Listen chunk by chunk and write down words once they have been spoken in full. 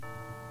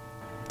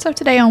So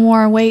today on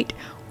War and Weight,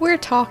 we're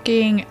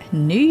talking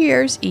New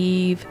Year's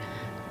Eve,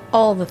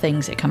 all the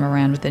things that come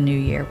around with the new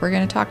year. We're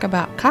going to talk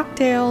about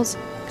cocktails.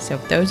 So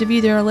if those of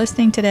you that are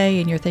listening today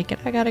and you're thinking,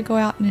 I got to go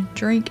out and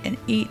drink and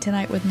eat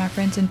tonight with my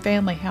friends and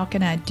family, how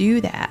can I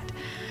do that?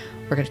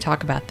 We're going to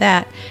talk about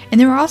that.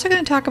 And then we're also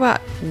going to talk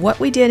about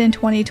what we did in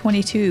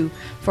 2022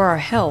 for our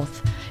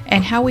health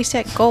and how we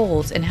set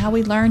goals and how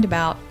we learned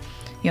about,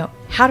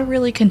 how to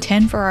really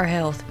contend for our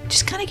health.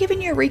 Just kind of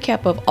giving you a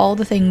recap of all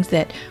the things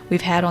that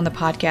we've had on the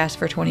podcast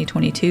for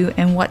 2022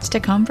 and what's to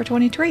come for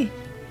 23.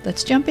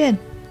 Let's jump in.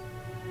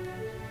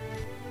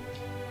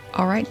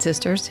 All right,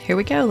 sisters, here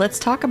we go. Let's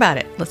talk about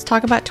it. Let's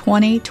talk about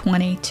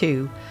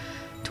 2022.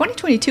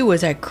 2022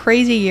 was a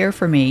crazy year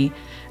for me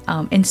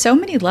in so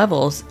many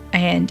levels,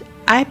 and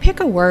I pick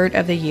a word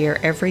of the year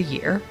every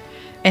year.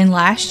 And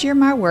last year,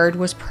 my word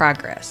was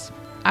progress.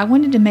 I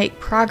wanted to make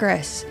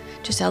progress,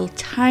 just a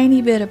tiny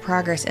bit of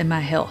progress in my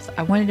health.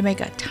 I wanted to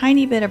make a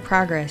tiny bit of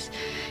progress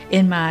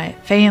in my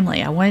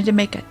family. I wanted to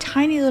make a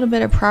tiny little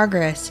bit of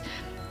progress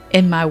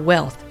in my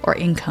wealth or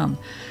income.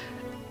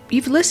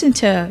 You've listened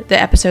to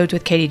the episodes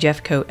with Katie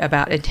Jeffcoat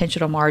about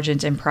intentional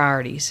margins and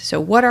priorities. So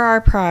what are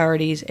our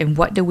priorities and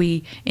what do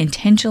we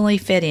intentionally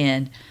fit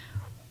in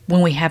when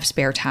we have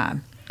spare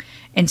time?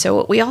 And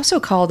so we also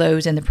call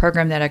those in the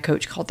program that I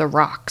coach called the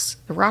rocks.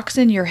 The rocks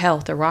in your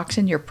health, the rocks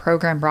in your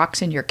program,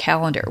 rocks in your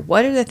calendar.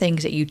 What are the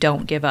things that you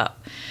don't give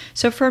up?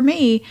 So for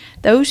me,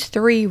 those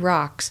three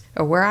rocks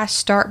are where I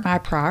start my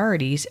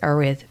priorities are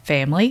with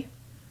family,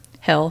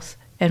 health,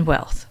 and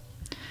wealth.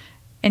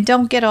 And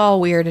don't get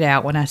all weirded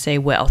out when I say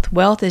wealth.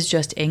 Wealth is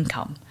just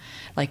income.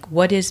 Like,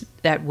 what is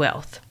that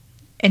wealth?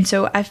 And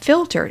so I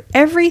filtered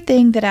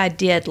everything that I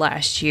did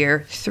last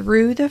year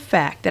through the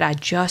fact that I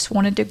just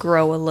wanted to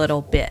grow a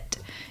little bit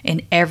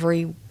in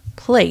every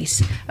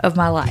place of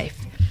my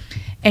life.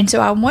 And so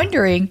I'm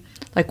wondering,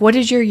 what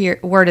is your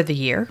word of the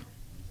year?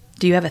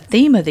 Do you have a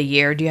theme of the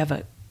year? Do you have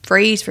a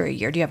phrase for a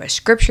year? Do you have a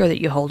scripture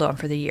that you hold on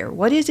for the year?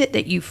 What is it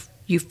that you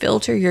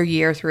filter your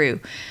year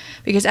through?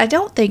 Because I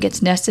don't think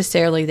it's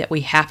necessarily that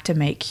we have to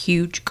make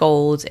huge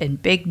goals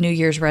and big New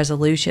Year's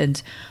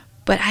resolutions,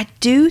 but I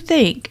do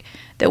think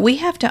that we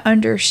have to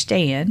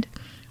understand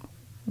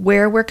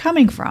where we're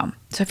coming from.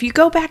 So if you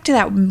go back to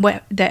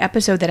the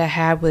episode that I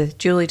had with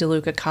Julie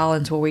DeLuca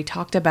Collins, where we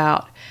talked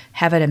about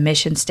having a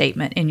mission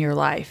statement in your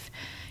life,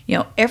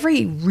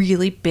 every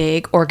really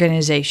big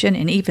organization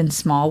and even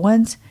small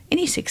ones,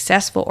 any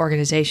successful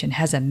organization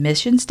has a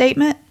mission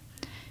statement.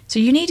 So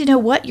you need to know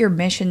what your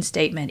mission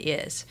statement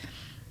is.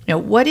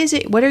 What is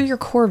it? What are your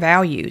core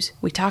values?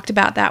 We talked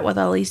about that with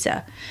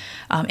Elisa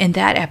in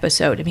that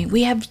episode. I mean,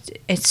 we have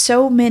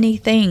so many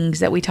things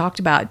that we talked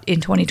about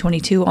in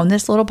 2022 on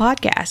this little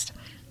podcast.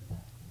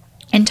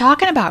 And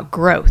talking about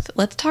growth,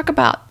 let's talk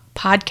about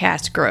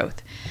podcast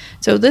growth.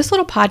 So this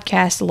little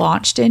podcast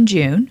launched in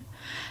June.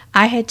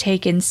 I had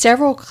taken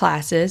several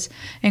classes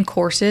and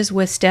courses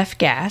with Steph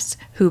Gass,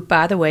 who,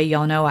 by the way,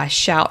 y'all know I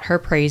shout her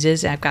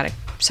praises. I've got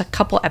a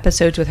couple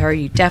episodes with her.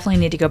 You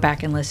definitely need to go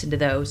back and listen to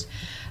those.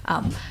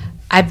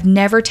 I've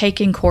never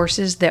taken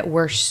courses that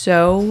were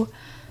so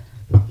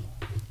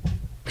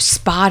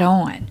spot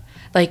on.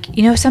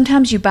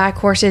 Sometimes you buy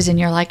courses and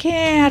you're like,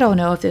 I don't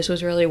know if this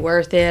was really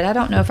worth it. I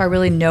don't know if I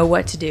really know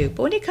what to do.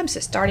 But when it comes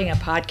to starting a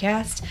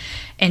podcast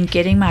and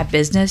getting my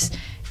business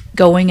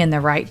going in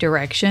the right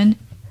direction,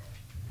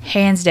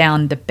 hands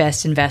down the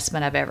best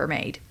investment I've ever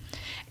made.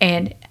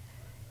 And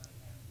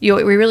we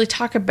really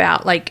talk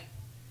about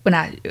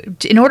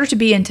in order to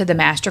be into the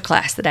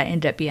masterclass that I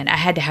ended up being, I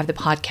had to have the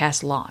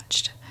podcast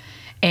launched.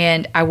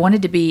 And I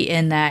wanted to be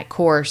in that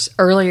course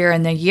earlier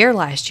in the year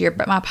last year,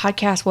 but my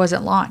podcast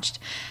wasn't launched.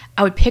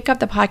 I would pick up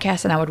the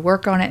podcast and I would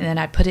work on it and then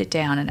I'd put it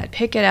down and I'd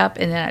pick it up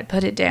and then I'd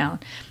put it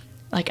down.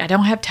 I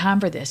don't have time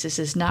for this. Is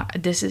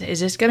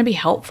this going to be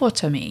helpful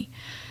to me?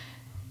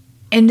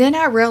 And then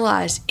I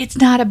realized it's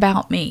not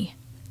about me.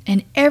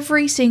 And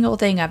every single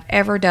thing I've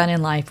ever done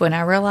in life, when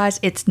I realize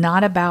it's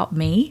not about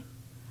me,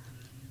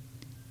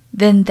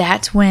 then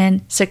that's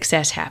when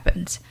success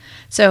happens.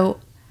 So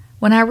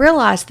when I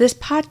realized this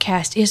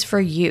podcast is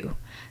for you,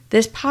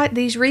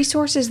 these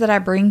resources that I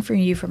bring for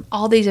you from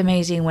all these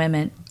amazing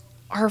women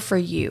are for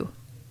you.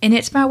 And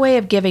it's my way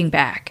of giving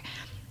back.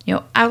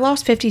 I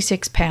lost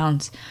 56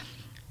 pounds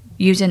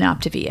using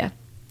Optavia.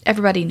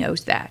 Everybody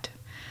knows that.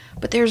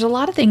 But there's a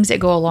lot of things that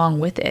go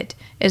along with it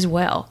as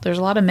well. There's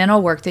a lot of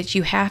mental work that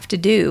you have to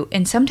do.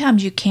 And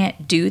sometimes you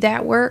can't do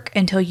that work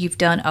until you've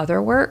done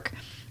other work.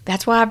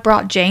 That's why I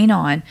brought Jane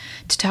on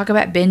to talk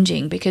about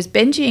binging, because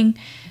binging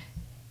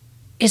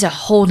is a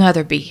whole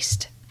nother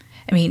beast.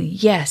 I mean,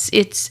 yes,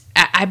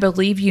 I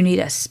believe you need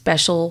a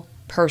special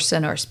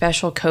person or a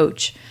special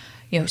coach,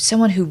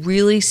 someone who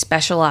really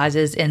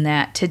specializes in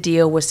that to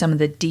deal with some of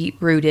the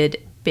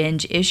deep-rooted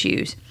binge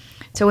issues.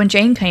 So when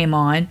Jane came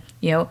on,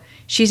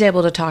 she's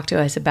able to talk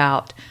to us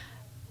about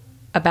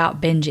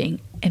binging.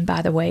 And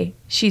by the way,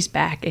 she's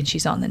back and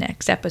she's on the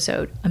next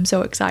episode. I'm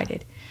so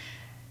excited.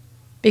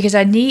 Because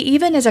I need,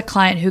 even as a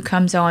client who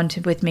comes on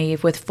with me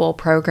with full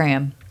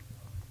program,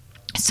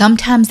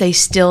 sometimes they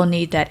still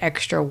need that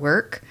extra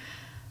work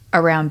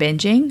around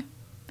binging,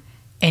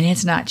 and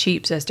it's not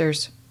cheap,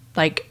 sisters.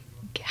 Like,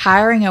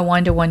 hiring a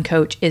one-to-one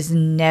coach is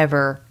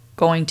never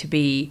going to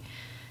be,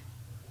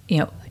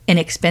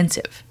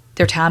 inexpensive.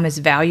 Their time is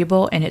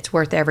valuable and it's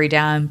worth every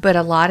dime, but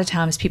a lot of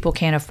times people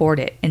can't afford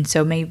it. And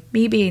so me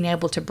being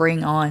able to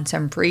bring on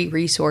some free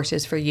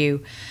resources for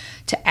you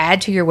to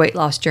add to your weight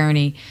loss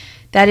journey,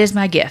 that is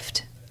my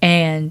gift.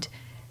 And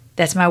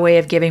that's my way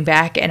of giving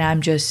back. And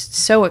I'm just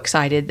so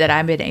excited that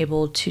I've been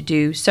able to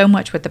do so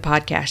much with the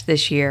podcast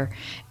this year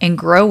and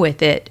grow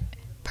with it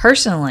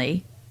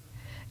personally,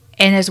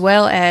 and as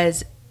well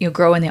as,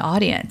 grow in the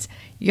audience.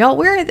 Y'all,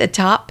 we're at the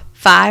top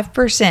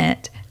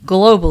 5%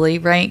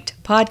 globally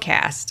ranked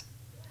podcast.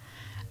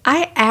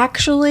 I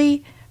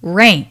actually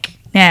rank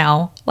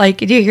now. Like,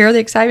 do you hear the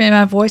excitement in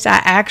my voice?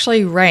 I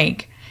actually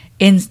rank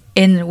in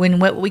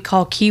what we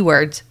call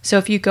keywords. So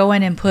if you go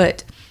in and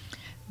put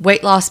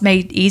weight loss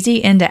made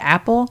easy into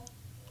Apple,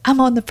 I'm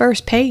on the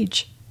first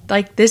page.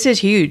 Like, this is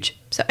huge.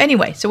 So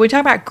anyway, we talk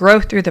about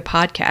growth through the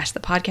podcast. The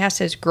podcast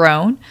has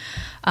grown.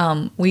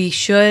 We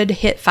should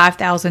hit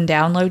 5,000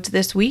 downloads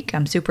this week.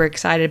 I'm super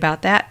excited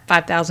about that.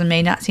 5,000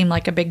 may not seem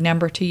like a big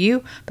number to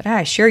you, but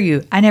I assure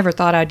you, I never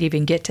thought I'd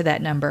even get to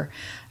that number.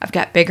 I've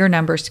got bigger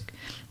numbers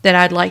that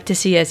I'd like to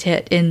see us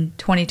hit in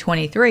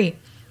 2023.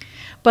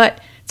 But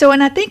so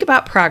when I think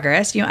about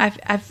progress,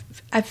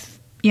 I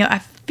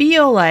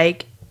feel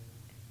like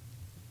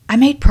I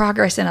made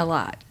progress in a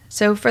lot.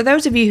 So for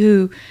those of you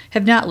who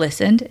have not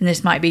listened, and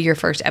this might be your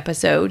first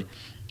episode,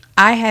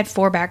 I had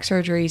 4 back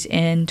surgeries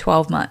in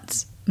 12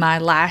 months. My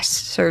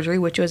last surgery,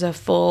 which was a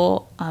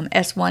full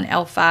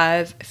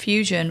S1L5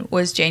 fusion,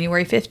 was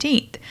January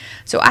 15th.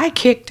 So I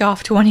kicked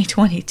off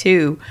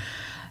 2022.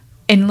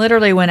 And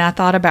literally when I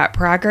thought about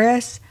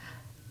progress,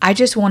 I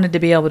just wanted to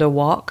be able to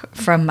walk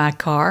from my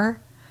car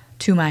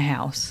to my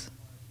house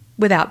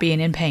without being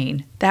in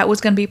pain. That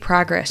was going to be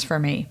progress for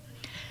me.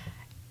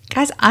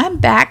 Guys, I'm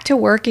back to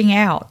working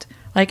out.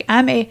 Like,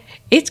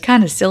 it's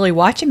kind of silly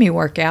watching me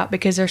work out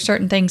because there's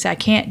certain things I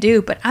can't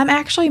do, but I'm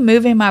actually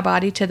moving my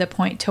body to the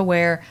point to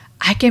where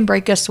I can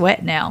break a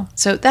sweat now.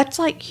 So that's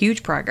like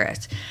huge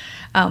progress.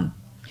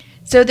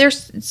 So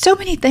there's so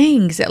many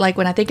things that, like,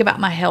 when I think about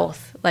my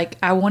health,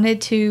 like,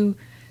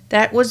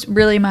 that was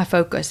really my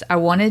focus. I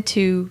wanted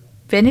to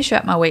finish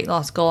up my weight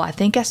loss goal. I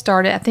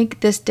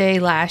think this day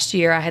last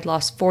year, I had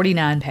lost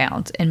 49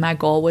 pounds and my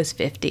goal was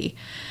 50.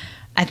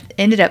 I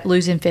ended up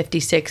losing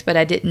 56, but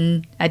I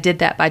did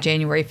that by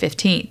January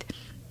 15th.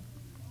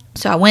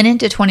 So I went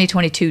into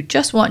 2022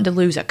 just wanting to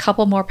lose a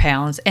couple more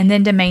pounds and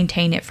then to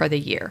maintain it for the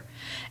year.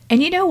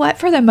 And you know what?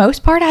 For the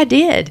most part, I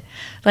did.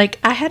 Like,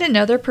 I had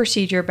another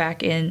procedure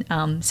back in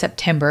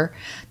September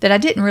that I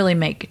didn't really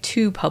make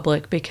too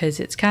public because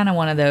it's kind of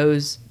one of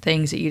those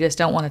things that you just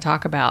don't want to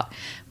talk about.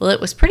 Well,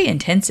 it was pretty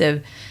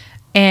intensive.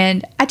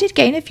 And I did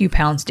gain a few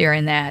pounds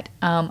during that.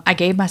 I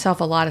gave myself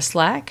a lot of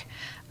slack.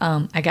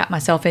 I got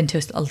myself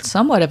into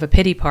somewhat of a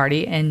pity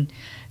party and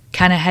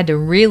kind of had to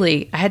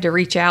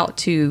reach out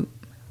to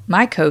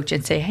my coach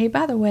and say, hey,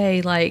 by the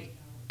way, like,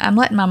 I'm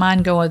letting my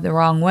mind go the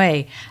wrong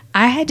way.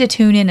 I had to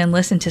tune in and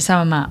listen to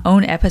some of my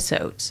own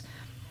episodes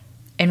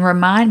and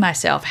remind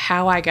myself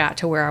how I got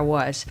to where I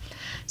was.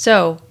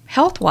 So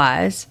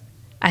health-wise,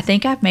 I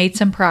think I've made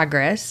some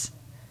progress.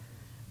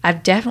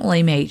 I've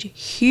definitely made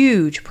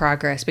huge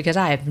progress because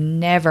I have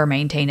never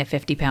maintained a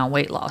 50-pound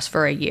weight loss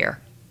for a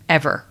year,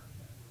 ever.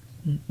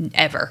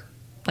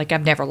 Like,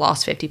 I've never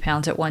lost 50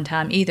 pounds at one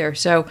time either.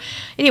 So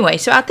anyway,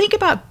 so I think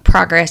about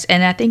progress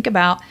and I think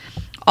about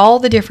all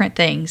the different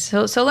things.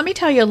 So let me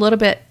tell you a little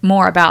bit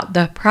more about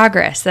the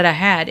progress that I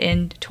had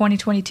in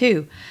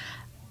 2022.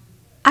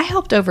 I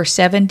helped over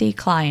 70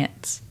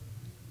 clients.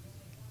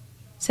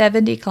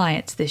 70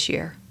 clients this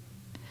year.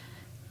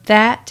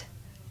 That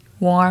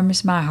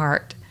warms my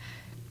heart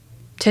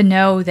to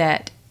know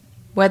that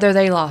whether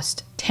they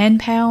lost 10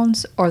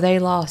 pounds or they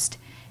lost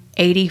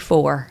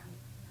 84,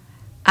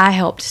 I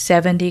helped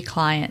 70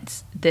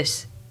 clients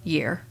this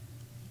year.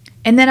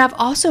 And then I've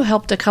also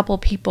helped a couple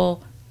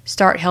people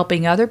start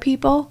helping other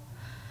people.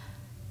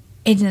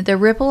 And the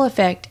ripple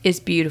effect is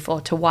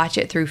beautiful to watch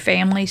it through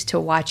families, to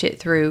watch it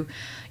through,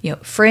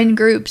 friend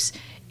groups.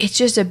 It's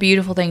just a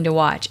beautiful thing to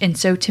watch. And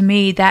so to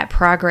me, that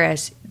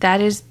progress,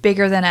 that is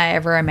bigger than I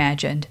ever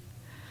imagined.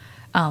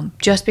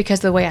 Just because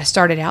of the way I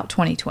started out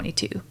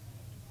 2022.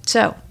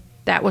 So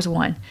that was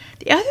one.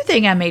 The other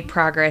thing I made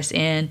progress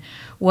in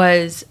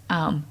was,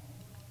 I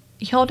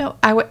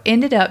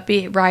ended up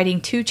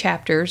writing 2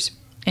 chapters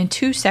in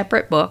 2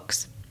 separate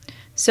books.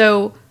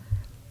 So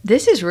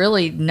this is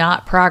really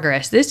not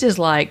progress. This is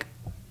like,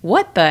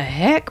 what the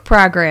heck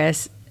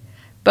progress?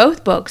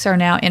 Both books are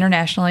now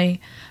international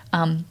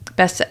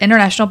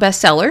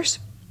bestsellers.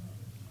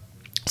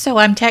 So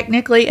I'm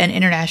technically an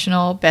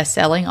international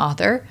best-selling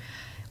author,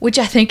 which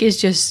I think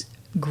is just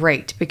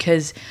great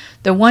because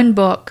the one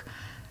book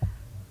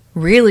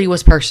really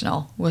was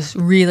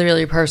really,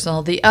 really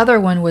personal. The other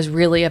one was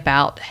really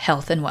about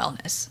health and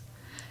wellness.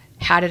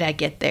 How did I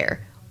get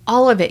there?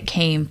 All of it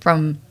came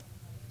from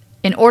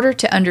In order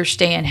to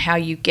understand how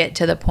you get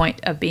to the point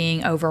of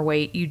being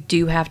overweight, you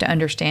do have to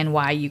understand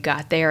why you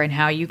got there and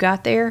how you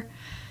got there.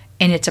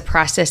 And it's a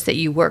process that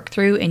you work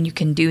through, and you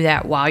can do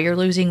that while you're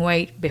losing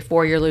weight,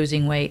 before you're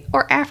losing weight,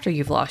 or after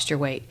you've lost your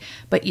weight.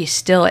 But you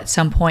still at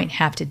some point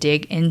have to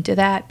dig into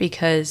that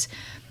because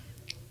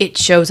it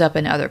shows up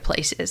in other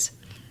places.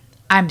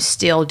 I'm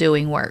still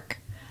doing work.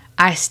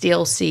 I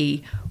still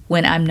see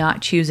when I'm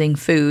not choosing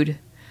food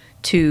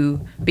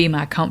to be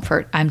my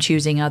comfort, I'm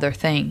choosing other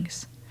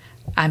things.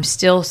 I'm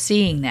still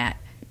seeing that.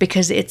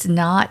 Because it's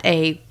not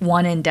a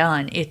one and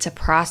done. It's a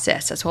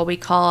process. That's what we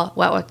call,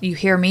 what you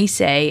hear me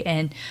say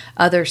and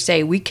others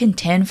say, we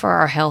contend for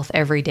our health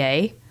every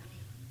day.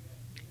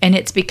 And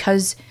it's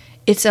because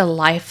it's a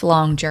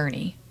lifelong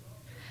journey.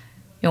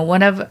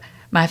 One of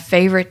my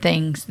favorite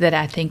things that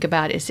I think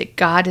about is that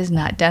God is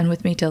not done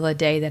with me till the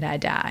day that I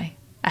die.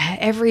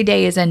 Every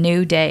day is a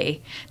new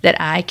day that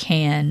I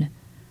can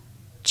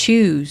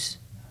choose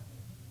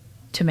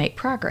to make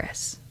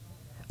progress.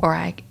 Or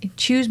I can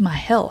choose my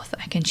health.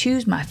 I can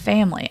choose my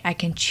family. I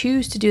can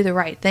choose to do the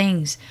right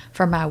things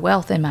for my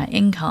wealth and my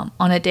income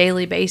on a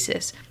daily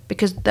basis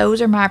because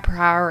those are my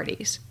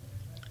priorities.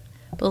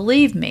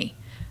 Believe me,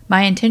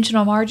 my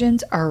intentional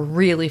margins are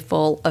really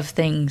full of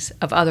things,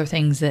 of other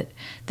things that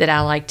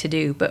I like to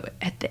do. But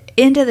at the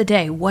end of the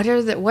day, what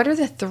are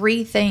the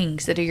 3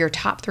 things that are your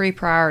top 3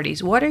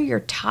 priorities? What are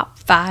your top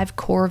 5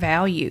 core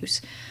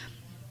values?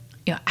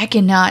 I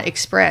cannot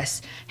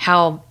express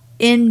how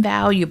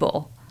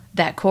invaluable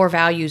that core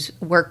values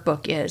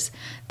workbook is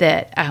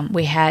that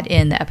we had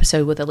in the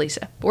episode with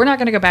Elisa. But we're not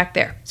going to go back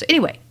there. So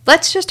anyway,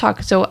 let's just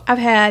talk. So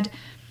what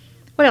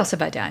else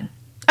have I done?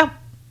 Oh,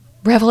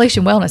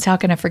 Revelation Wellness. How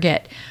can I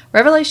forget?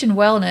 Revelation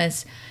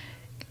Wellness,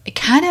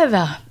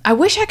 I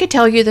wish I could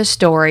tell you the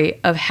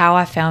story of how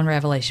I found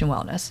Revelation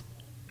Wellness,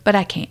 but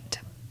I can't.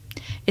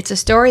 It's a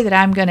story that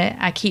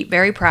I keep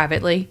very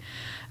privately.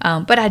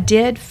 But I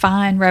did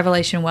find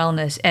Revelation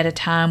Wellness at a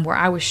time where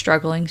I was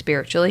struggling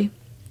spiritually.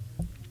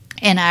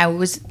 And I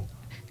was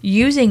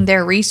using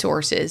their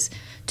resources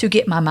to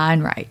get my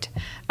mind right.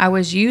 I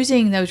was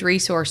using those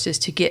resources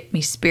to get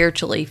me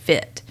spiritually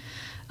fit.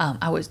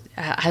 I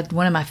had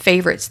one of my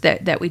favorites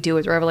that we do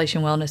with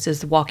Revelation Wellness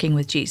is Walking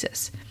with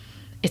Jesus.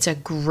 It's a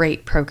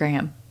great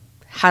program.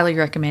 Highly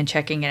recommend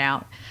checking it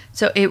out.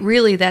 So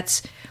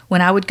that's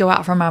when I would go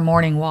out for my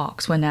morning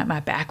walks when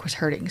my back was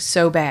hurting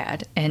so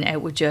bad, and I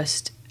would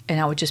just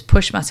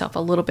push myself a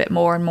little bit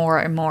more and more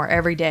and more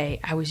every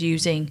day. I was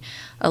using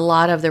a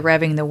lot of the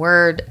Revving the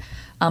Word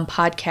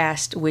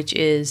podcast, which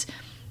is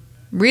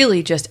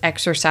really just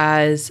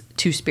exercise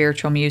to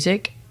spiritual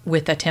music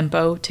with a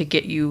tempo to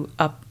get you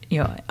up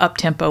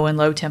tempo and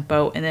low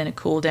tempo and then a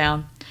cool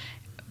down.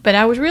 But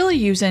I was really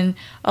using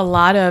a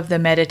lot of the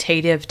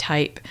meditative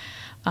type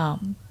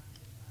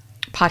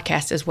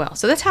podcast as well.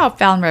 So that's how I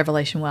found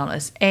Revelation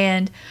Wellness.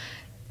 And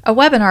a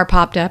webinar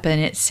popped up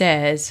and it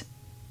says,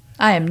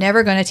 I am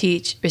never going to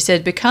teach. It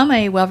said, become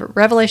a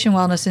Revelation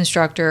Wellness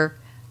instructor,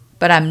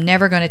 but I'm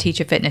never going to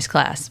teach a fitness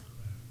class.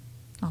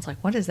 I was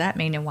like, what does that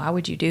mean? And why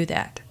would you do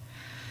that?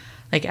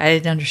 I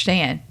didn't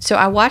understand. So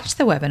I watched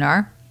the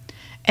webinar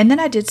and then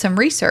I did some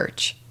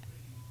research.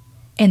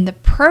 And the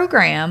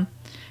program,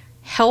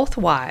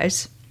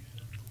 health-wise,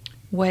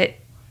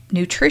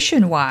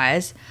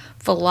 nutrition-wise,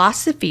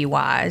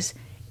 philosophy-wise,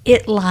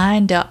 it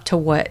lined up to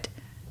what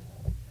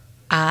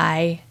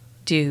I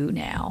do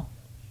now.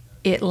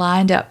 It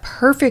lined up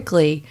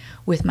perfectly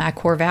with my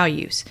core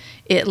values.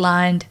 It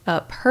lined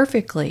up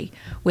perfectly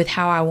with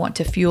how I want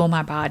to fuel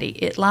my body.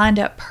 It lined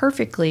up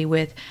perfectly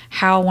with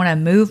how I want to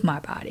move my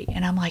body.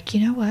 And I'm like,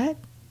 you know what?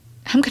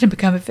 I'm going to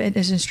become a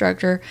fitness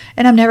instructor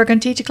and I'm never going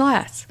to teach a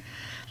class.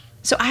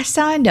 So I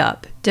signed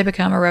up to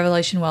become a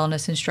Revelation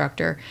Wellness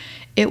instructor.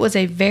 It was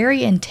a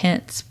very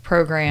intense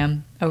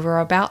program over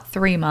about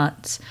 3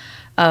 months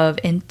of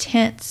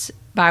intense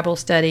Bible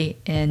study,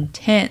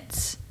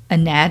 intense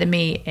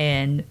anatomy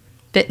and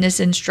fitness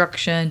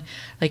instruction.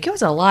 It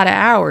was a lot of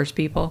hours,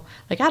 people.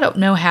 I don't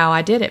know how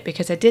I did it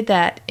because I did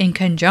that in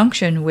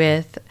conjunction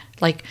with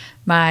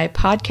my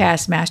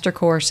podcast master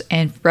course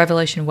and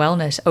Revelation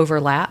Wellness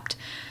overlapped.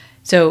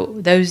 So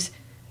it was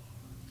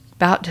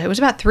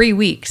about 3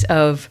 weeks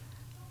of,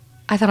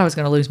 I thought I was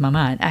going to lose my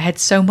mind. I had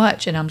so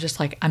much and I'm just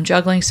I'm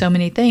juggling so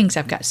many things.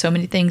 I've got so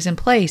many things in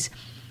place.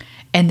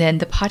 And then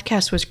the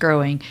podcast was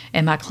growing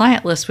and my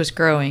client list was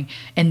growing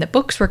and the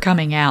books were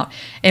coming out.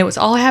 And it was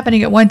all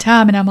happening at one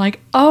time. And I'm like,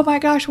 oh my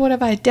gosh, what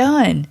have I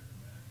done?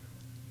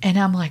 And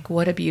I'm like,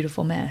 what a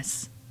beautiful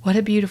mess. What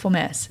a beautiful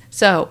mess.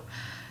 So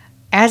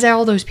as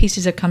all those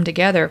pieces have come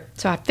together,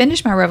 so I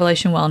finished my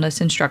Revelation Wellness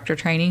instructor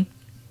training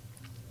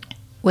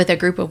with a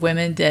group of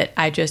women that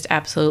I just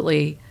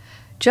absolutely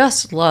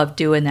just loved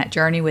doing that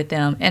journey with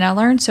them, and I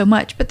learned so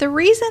much. But the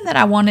reason that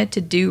I wanted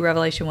to do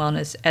Revelation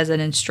Wellness as an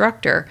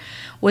instructor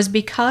was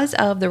because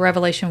of the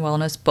Revelation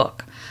Wellness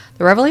book.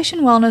 The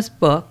Revelation Wellness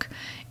book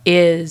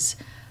is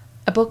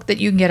a book that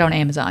you can get on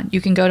Amazon.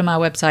 You can go to my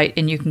website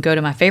and you can go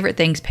to my favorite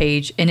things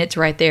page, and it's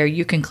right there.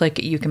 You can click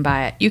it, you can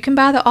buy it. You can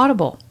buy the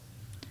Audible.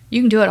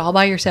 You can do it all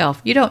by yourself.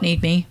 You don't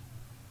need me.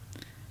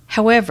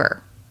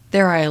 However,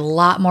 there are a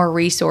lot more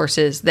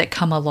resources that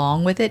come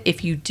along with it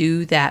if you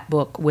do that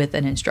book with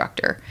an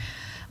instructor.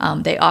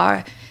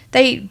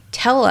 They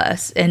tell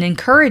us and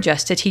encourage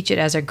us to teach it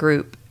as a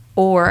group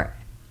or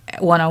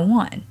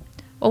one-on-one.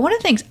 Well, one of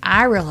the things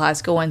I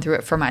realized going through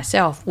it for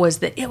myself was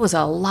that it was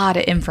a lot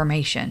of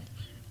information,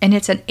 and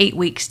it's an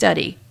 8-week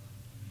study,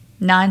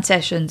 9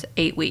 sessions,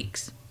 8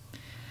 weeks.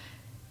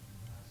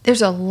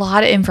 There's a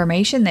lot of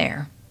information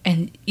there,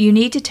 and you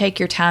need to take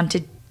your time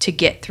to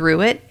get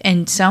through it,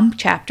 and some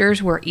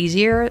chapters were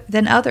easier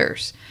than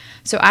others.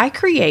 So I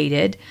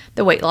created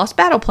the Weight Loss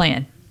Battle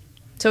Plan.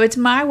 So it's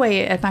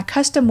my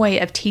custom way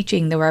of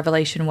teaching the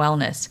Revelation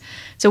Wellness.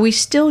 So we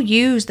still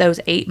use those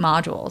 8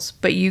 modules,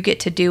 but you get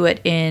to do it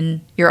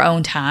in your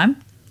own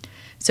time.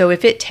 So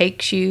if it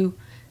takes you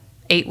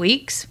 8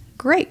 weeks,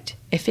 great.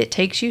 If it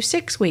takes you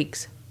 6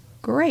 weeks,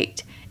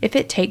 great. If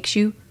it takes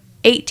you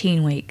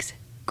 18 weeks,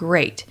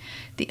 great.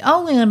 The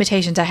only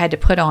limitations I had to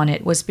put on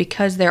it was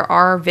because there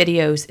are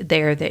videos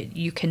there that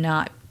you can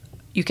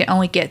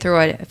only get through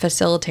a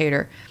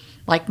facilitator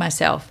like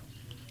myself.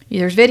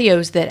 There's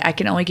videos that I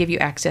can only give you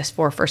access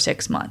for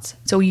 6 months.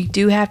 So you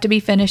do have to be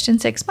finished in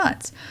 6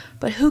 months.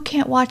 But who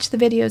can't watch the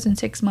videos in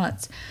 6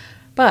 months?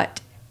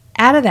 But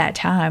out of that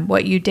time,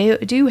 what you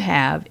do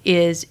have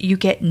is you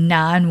get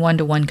 9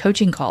 one-to-one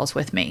coaching calls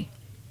with me.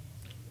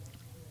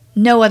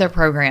 No other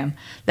program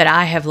that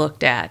I have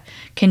looked at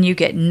can you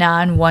get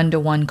 9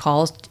 one-to-one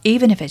calls,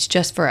 even if it's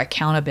just for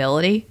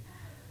accountability,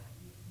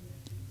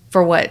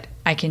 for what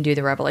I can do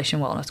the Revelation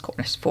Wellness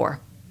course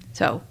for.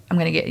 So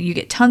you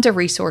get tons of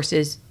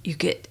resources. You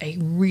get a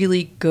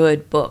really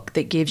good book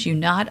that gives you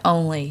not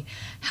only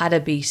how to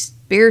be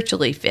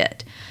spiritually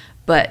fit,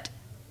 but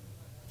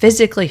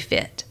physically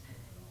fit.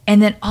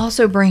 And then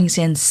also brings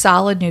in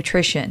solid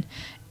nutrition.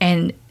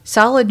 And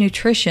solid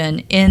nutrition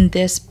in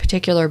this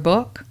particular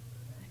book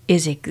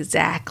is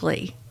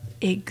exactly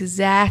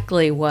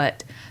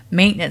what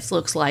maintenance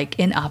looks like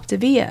in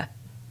Optavia.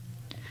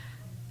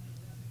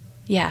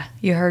 Yeah,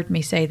 you heard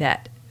me say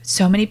that.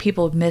 So many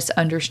people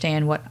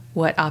misunderstand what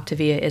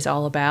Optavia is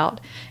all about.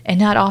 And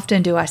not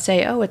often do I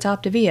say, oh, it's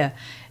Optavia.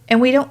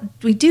 And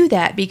we do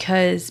that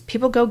because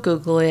people go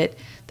Google it,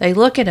 they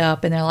look it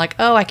up, and they're like,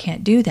 oh, I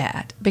can't do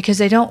that, because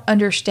they don't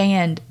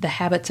understand the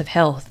habits of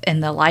health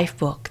and the life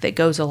book that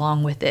goes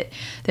along with it.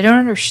 They don't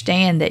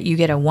understand that you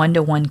get a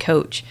one-to-one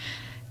coach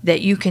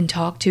that you can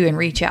talk to and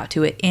reach out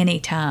to at any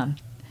time.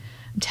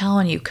 I'm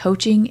telling you,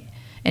 coaching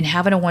and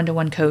having a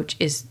one-to-one coach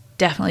is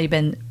definitely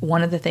been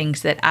one of the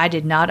things that I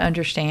did not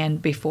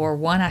understand before.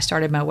 1, I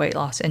started my weight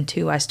loss, and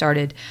 2, I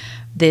started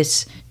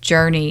this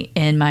journey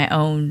in my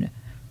own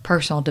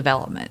personal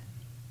development.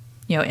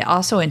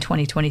 Also in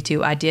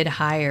 2022, I did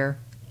hire,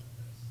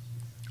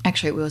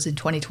 actually it was in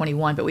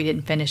 2021, but we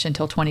didn't finish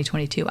until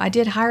 2022. I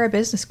did hire a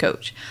business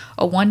coach,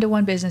 a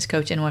one-to-one business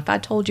coach. And if I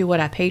told you what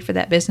I paid for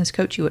that business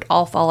coach, you would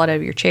all fall out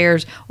of your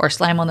chairs or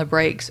slam on the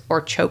brakes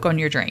or choke on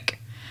your drink.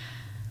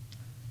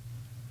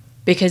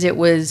 Because it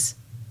was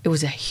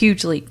a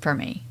huge leap for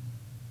me.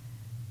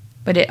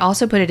 But it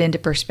also put it into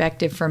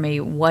perspective for me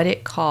what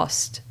it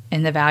cost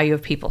and the value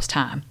of people's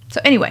time.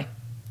 So anyway,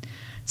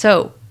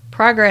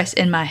 progress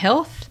in my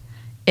health,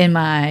 in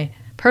my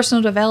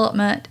personal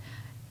development.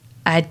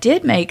 I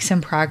did make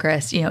some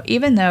progress,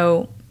 even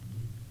though,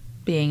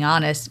 being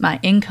honest, my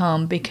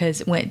income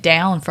because it went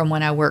down from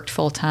when I worked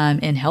full-time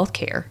in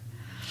healthcare.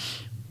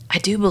 I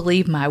do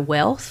believe my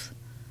wealth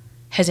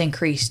has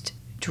increased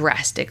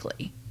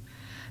drastically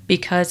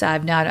because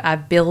I'm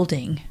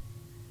building.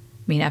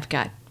 I've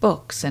got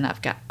books and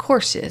I've got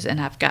courses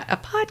and I've got a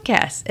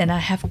podcast and I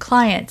have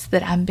clients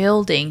that I'm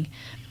building,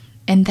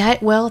 and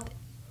that wealth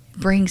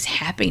brings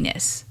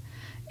happiness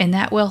and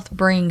that wealth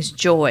brings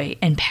joy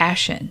and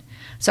passion.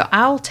 So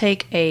I'll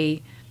take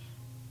a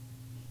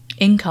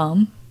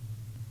income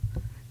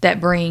that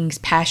brings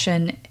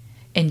passion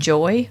and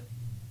joy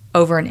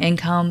over an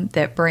income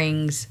that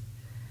brings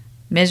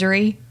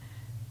misery,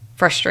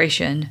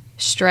 frustration,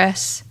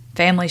 stress,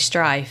 family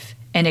strife,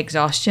 and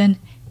exhaustion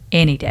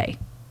any day.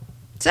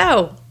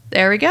 So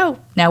there we go.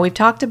 Now we've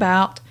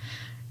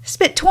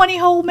spent 20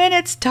 whole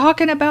minutes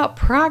talking about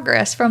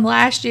progress from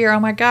last year. Oh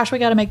my gosh, we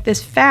got to make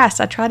this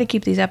fast. I try to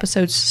keep these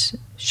episodes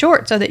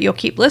short so that you'll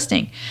keep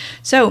listening.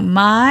 So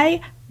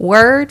my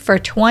word for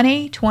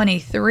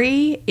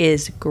 2023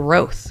 is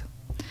growth.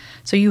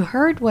 So you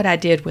heard what I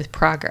did with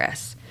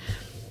progress.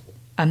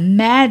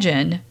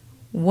 Imagine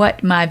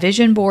what my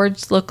vision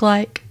boards look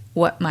like,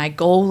 what my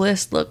goal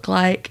list look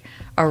like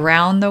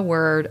around the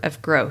word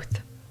of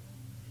growth.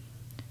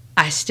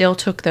 I still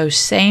took those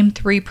same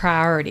 3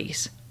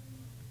 priorities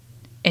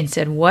and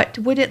said, what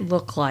would it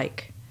look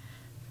like?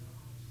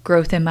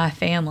 Growth in my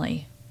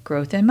family,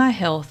 growth in my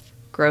health,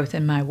 growth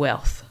in my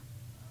wealth.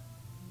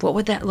 What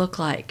would that look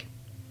like?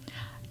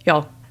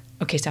 Y'all,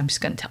 okay, so I'm just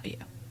going to tell you.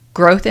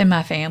 Growth in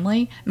my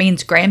family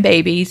means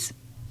grandbabies.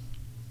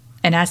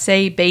 And I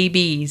say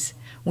babies.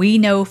 We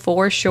know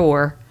for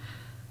sure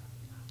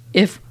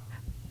if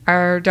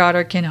our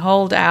daughter can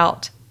hold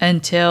out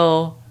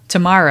until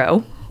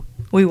tomorrow,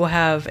 we will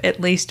have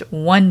at least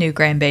one new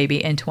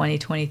grandbaby in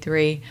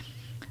 2023.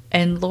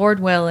 And Lord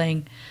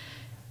willing,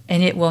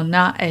 and it will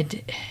not,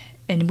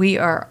 and we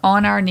are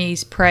on our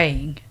knees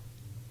praying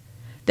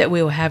that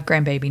we will have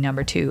grandbaby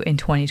number 2 in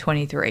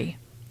 2023.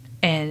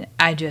 And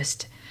I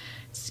just,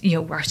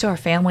 so our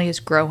family is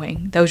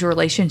growing. Those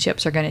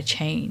relationships are going to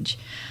change.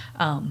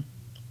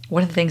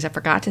 One of the things I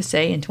forgot to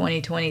say in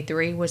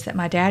 2023 was that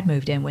my dad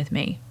moved in with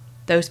me.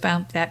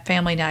 That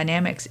family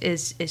dynamics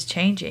is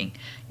changing.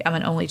 I'm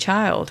an only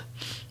child.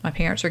 My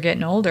parents are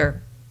getting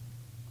older.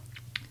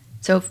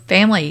 So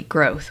family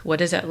growth, what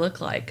does that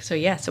look like? So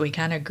we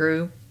kind of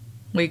grew.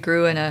 We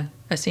grew in a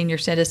senior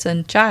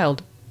citizen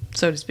child,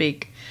 so to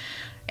speak.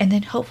 And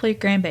then hopefully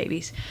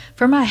grandbabies.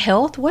 For my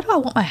health, what do I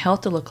want my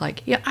health to look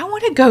like? I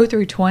want to go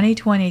through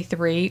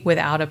 2023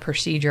 without a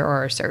procedure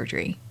or a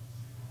surgery.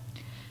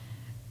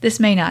 This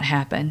may not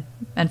happen.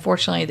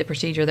 Unfortunately, the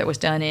procedure that was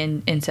done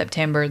in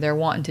September, they're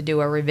wanting to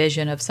do a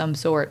revision of some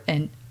sort.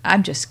 And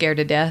I'm just scared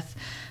to death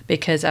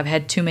because I've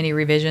had too many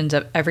revisions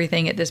of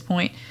everything at this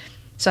point.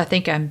 So I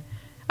think I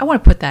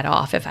want to put that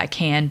off if I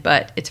can,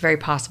 but it's very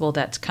possible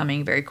that's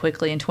coming very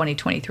quickly in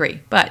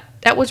 2023. But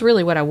that was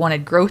really what I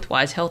wanted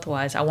growth-wise,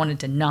 health-wise. I wanted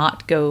to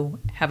not go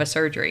have a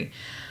surgery.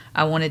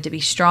 I wanted to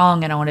be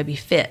strong and I want to be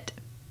fit.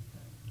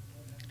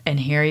 And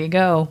here you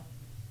go.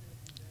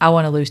 I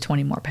want to lose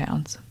 20 more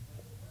pounds.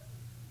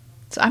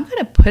 So I'm going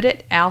to put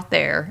it out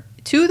there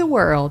to the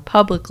world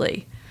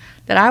publicly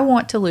that I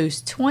want to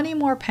lose 20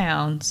 more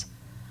pounds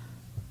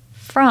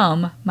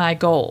from my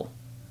goal.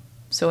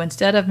 So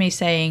instead of me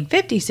saying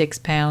 56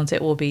 pounds,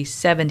 it will be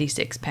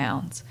 76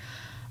 pounds.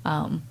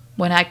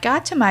 When I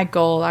got to my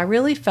goal, I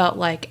really felt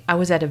like I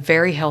was at a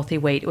very healthy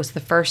weight. It was the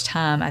first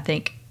time, I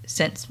think,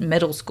 since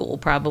middle school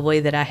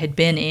probably that I had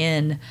been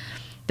in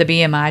the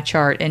BMI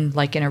chart and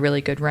like in a really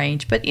good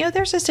range. But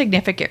there's a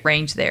significant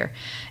range there,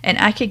 and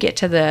I could get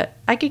to the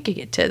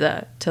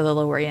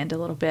lower end a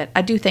little bit.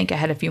 I do think I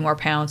had a few more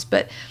pounds,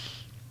 but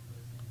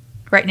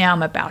right now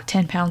I'm about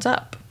 10 pounds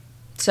up.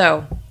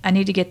 So I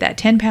need to get that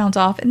 10 pounds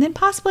off and then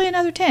possibly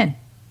another 10.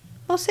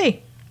 We'll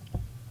see.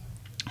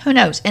 Who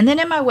knows? And then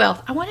in my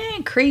wealth, I want to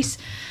increase,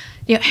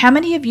 how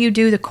many of you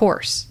do the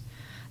course?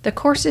 The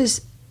course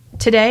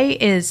today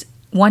is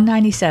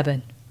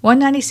 $197.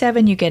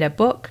 $197, you get a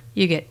book,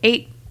 you get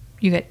 8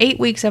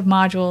 weeks of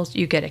modules,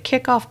 you get a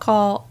kickoff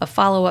call, a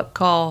follow-up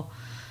call,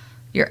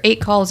 your 8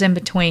 calls in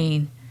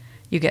between,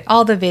 you get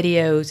all the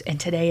videos, and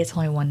today it's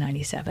only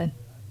 $197.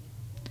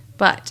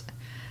 But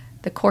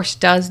the course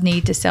does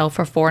need to sell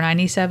for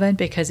 $497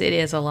 because it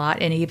is a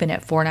lot. And even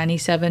at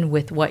 $497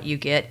 with what you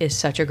get is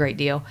such a great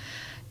deal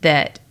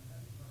that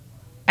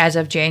as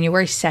of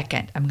January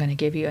 2nd, I'm going to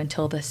give you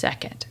until the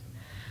 2nd.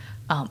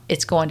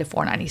 It's going to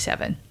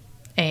 $497.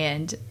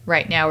 And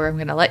right now I'm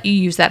going to let you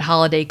use that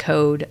holiday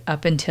code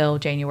up until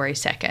January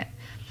 2nd.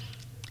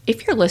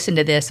 If you're listening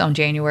to this on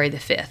January the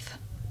 5th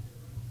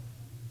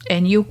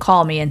and you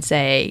call me and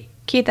say,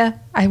 Keitha,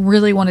 I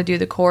really want to do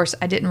the course.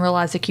 I didn't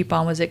realize the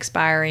coupon was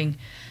expiring.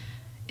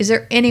 Is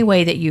there any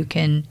way that you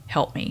can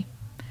help me?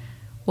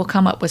 We'll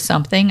come up with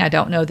something. I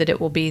don't know that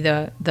it will be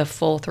the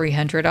full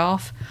 $300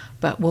 off,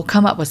 but we'll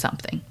come up with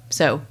something.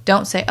 So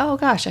don't say, oh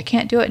gosh, I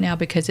can't do it now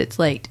because it's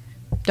late.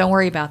 Don't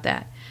worry about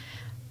that.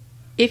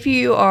 If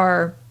you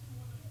are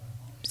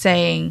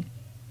saying,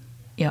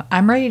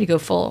 I'm ready to go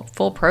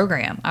full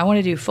program. I want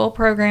to do full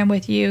program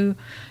with you,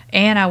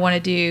 and I want to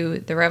do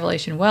the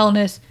Revelation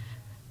Wellness.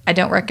 I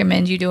don't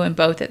recommend you doing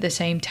both at the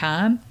same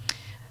time.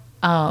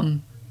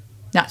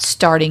 Not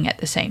starting at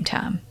the same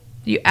time.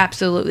 You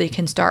absolutely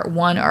can start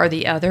one or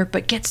the other,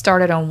 but get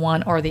started on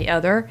one or the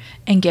other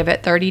and give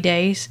it 30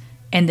 days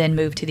and then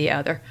move to the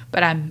other.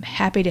 But I'm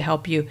happy to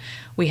help you.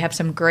 We have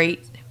some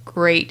great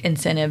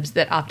incentives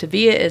that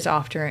Optavia is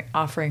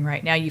offering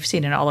right now. You've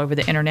seen it all over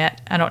the internet.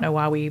 I don't know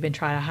why we even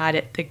try to hide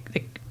it.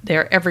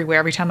 They're everywhere.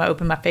 Every time I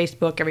open my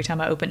Facebook, every time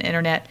I open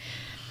internet,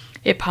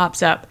 it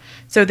pops up.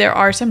 So there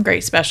are some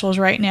great specials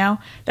right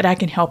now that I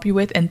can help you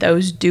with, and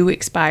those do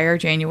expire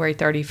January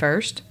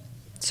 31st.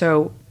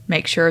 So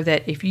make sure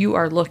that if you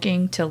are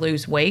looking to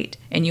lose weight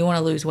and you want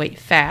to lose weight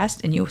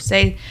fast and you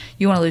say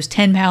you want to lose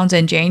 10 pounds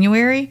in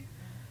January,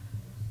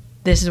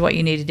 this is what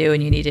you need to do,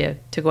 and you need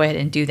to go ahead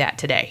and do that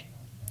today.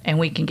 And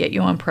we can get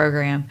you on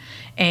program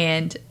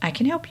and I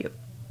can help you.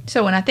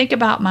 So when I think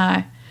about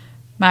my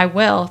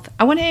wealth,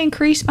 I want to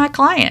increase my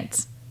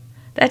clients.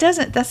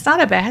 That's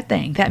not a bad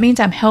thing. That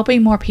means I'm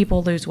helping more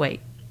people lose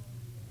weight.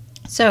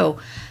 So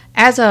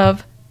as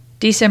of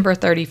December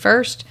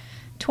 31st,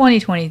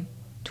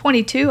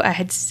 2022, I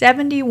had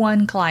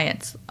 71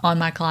 clients on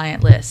my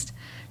client list.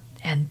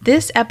 And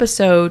this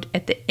episode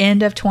at the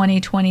end of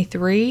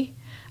 2023,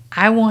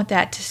 I want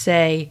that to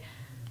say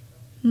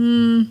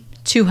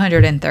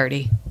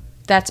 230.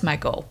 That's my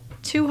goal.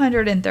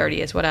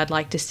 230 is what I'd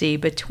like to see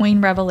between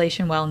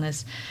Revelation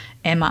Wellness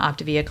and my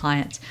Optavia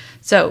clients.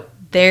 So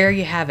there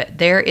you have it.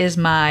 There is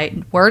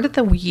my word of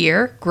the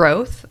year,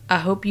 growth. I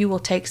hope you will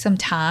take some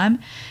time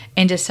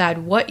and decide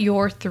what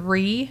your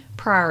 3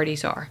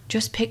 priorities are.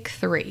 Just pick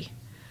 3.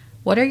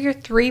 What are your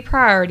 3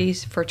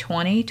 priorities for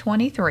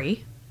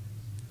 2023?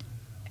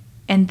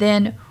 And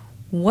then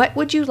What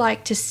would you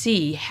like to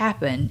see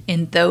happen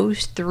in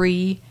those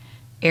 3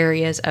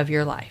 areas of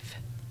your life?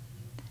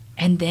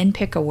 And then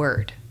pick a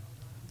word.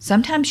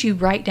 Sometimes you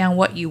write down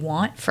what you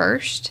want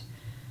first,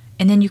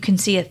 and then you can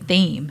see a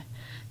theme,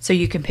 so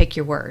you can pick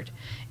your word.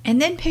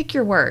 And then pick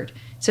your word.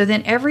 So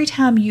then every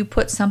time you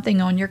put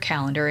something on your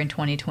calendar in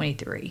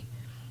 2023,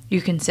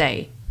 you can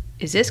say,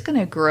 is this going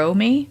to grow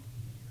me?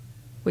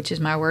 Which is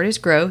my word is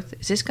growth.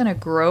 Is this going to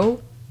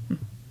grow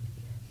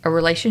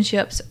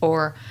relationships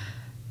or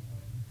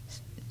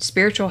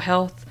spiritual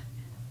health,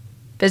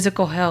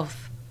 physical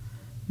health,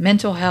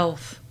 mental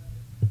health,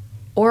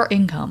 or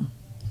income?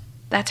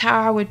 That's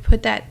how I would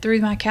put that through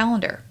my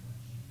calendar.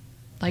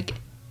 Like,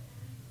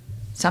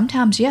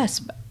 sometimes,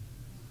 yes,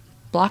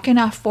 blocking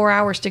off 4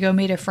 hours to go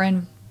meet a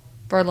friend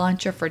for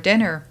lunch or for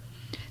dinner,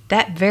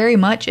 that very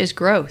much is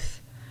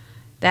growth.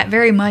 That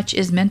very much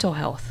is mental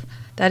health.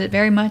 That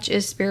very much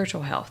is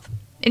spiritual health.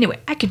 Anyway,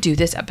 I could do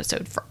this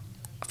episode for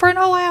an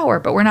whole hour,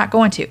 but we're not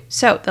going to.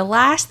 So the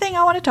last thing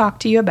I want to talk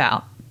to you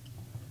about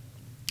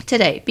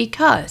today,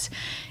 because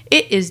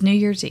it is New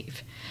Year's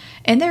Eve,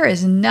 and there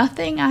is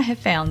nothing I have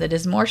found that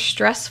is more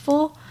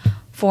stressful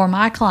for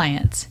my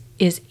clients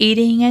is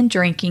eating and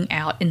drinking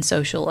out in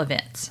social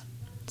events.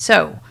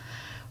 So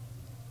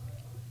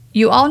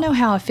you all know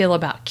how I feel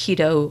about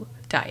keto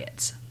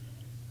diets.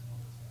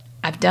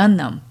 I've done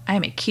them. I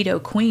am a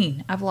keto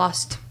queen. I've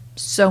lost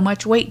so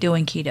much weight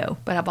doing keto,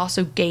 but I've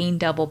also gained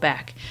double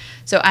back.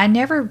 So I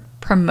never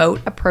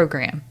promote a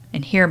program,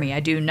 and hear me, I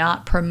do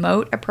not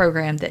promote a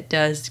program that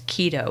does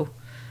keto,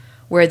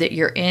 where that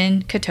you're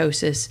in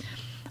ketosis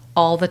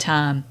all the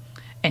time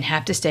and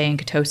have to stay in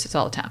ketosis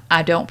all the time.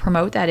 I don't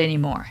promote that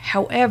anymore.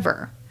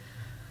 However,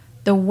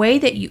 the way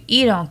that you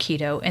eat on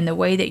keto and the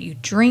way that you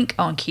drink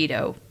on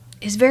keto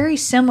is very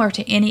similar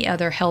to any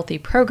other healthy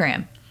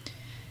program,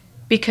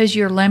 because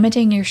you're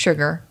limiting your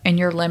sugar and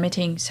you're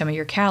limiting some of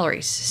your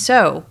calories.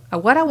 So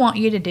what I want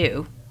you to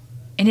do,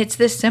 and it's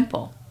this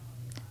simple.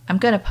 I'm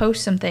going to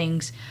post some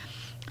things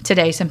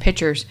today, some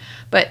pictures,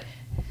 but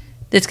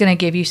that's going to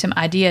give you some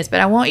ideas.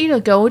 But I want you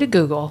to go to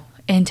Google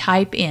and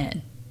type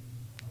in,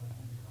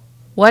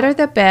 what are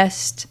the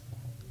best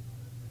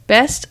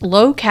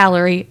low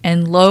calorie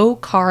and low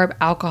carb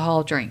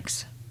alcohol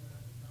drinks?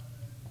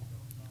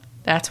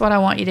 That's what I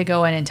want you to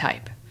go in and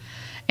type.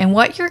 And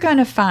what you're going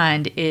to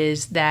find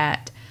is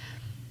that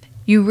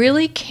you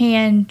really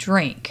can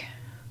drink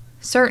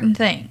certain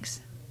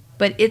things,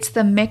 but it's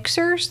the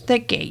mixers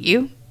that get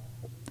you.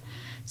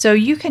 So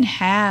you can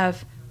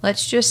have,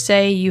 let's just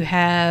say you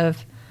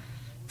have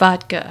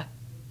vodka,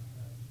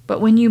 but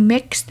when you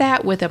mix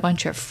that with a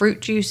bunch of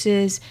fruit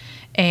juices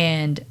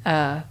and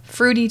a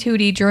fruity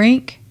tooty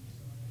drink,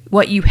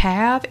 what you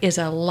have is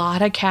a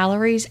lot of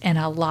calories and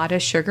a lot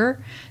of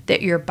sugar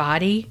that your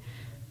body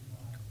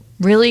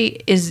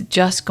really is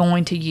just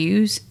going to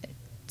use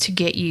to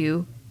get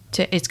you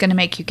to, it's going to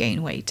make you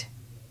gain weight.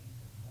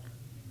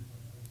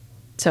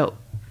 So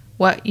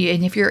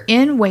and if you're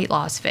in weight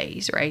loss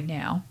phase right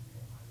now,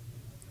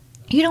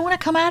 you don't want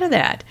to come out of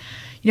that.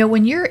 You know,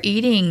 when you're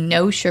eating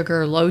no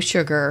sugar, low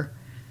sugar,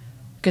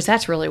 because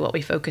that's really what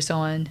we focus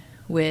on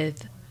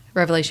with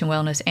Revelation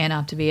Wellness and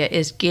Optavia,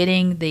 is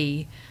getting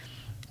the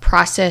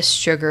processed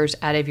sugars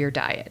out of your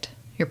diet.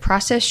 Your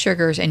processed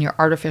sugars and your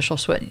artificial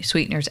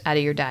sweeteners out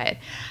of your diet.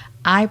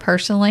 I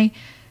personally,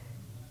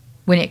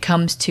 when it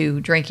comes to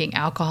drinking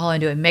alcohol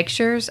and doing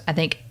mixtures, I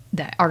think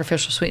that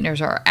artificial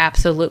sweeteners are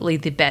absolutely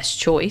the best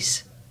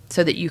choice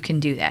so that you can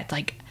do that.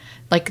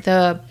 Like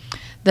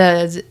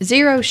the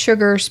zero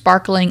sugar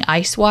sparkling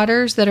ice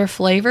waters that are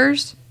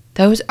flavors,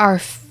 those are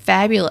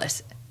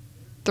fabulous.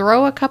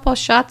 Throw a couple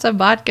shots of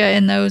vodka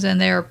in those and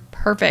they're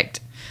perfect.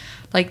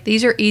 Like,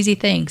 these are easy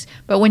things.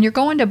 But when you're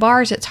going to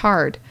bars, it's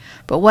hard.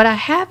 But what I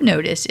have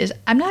noticed is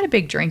I'm not a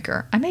big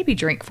drinker. I maybe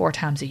drink 4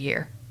 times a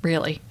year,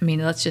 really. I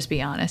mean, let's just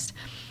be honest.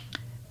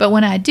 But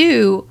when I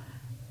do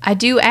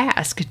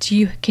ask,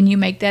 can you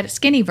make that a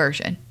skinny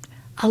version?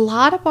 A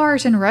lot of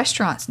bars and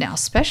restaurants now,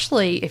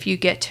 especially if you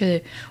get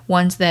to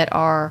ones that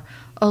are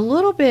a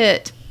little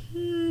bit,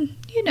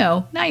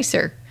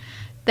 nicer,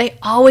 they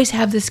always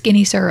have the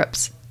skinny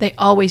syrups. They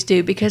always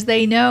do, because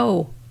they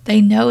know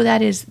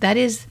that is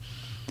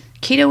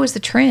keto is the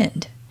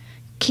trend.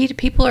 Keto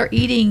people are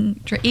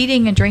eating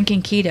and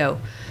drinking keto.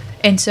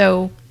 And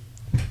so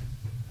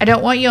I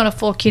don't want you on a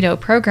full keto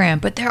program,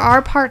 but there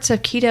are parts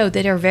of keto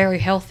that are very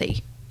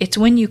healthy. It's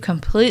when you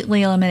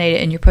completely eliminate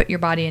it and you put your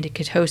body into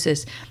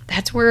ketosis,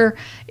 that's where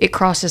it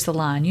crosses the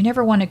line. You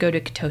never want to go to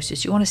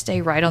ketosis. You want to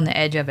stay right on the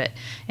edge of it.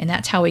 And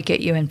that's how we get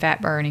you in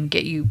fat burn and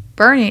get you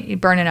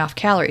burning off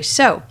calories.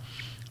 So,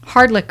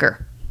 hard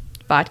liquor,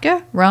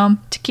 vodka,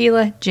 rum,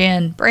 tequila,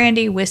 gin,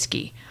 brandy,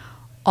 whiskey,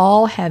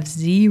 all have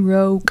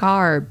 0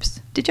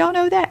 carbs. Did y'all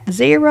know that?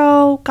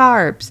 0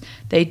 carbs.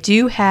 They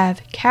do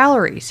have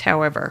calories,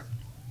 however.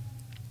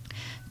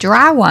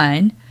 Dry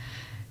wine,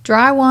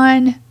 dry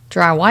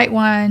white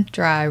wine,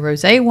 dry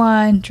rosé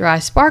wine, dry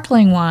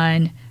sparkling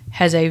wine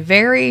has a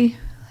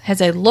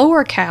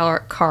lower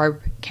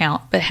carb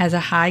count, but has a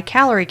high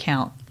calorie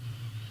count.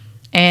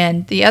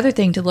 And the other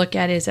thing to look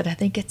at is that I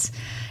think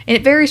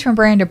it varies from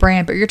brand to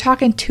brand, but you're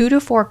talking 2 to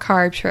 4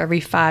 carbs for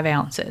every 5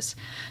 ounces.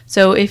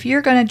 So if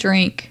you're going to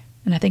drink,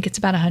 and I think it's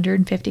about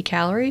 150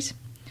 calories.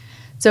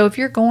 So if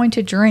you're going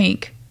to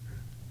drink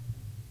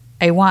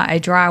a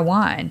dry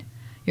wine,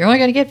 you're only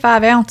going to get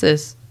 5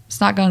 ounces.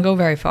 It's not going to go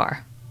very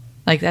far.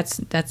 Like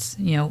that's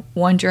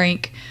one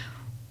drink.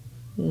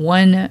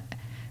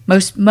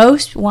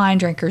 Most wine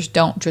drinkers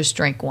don't just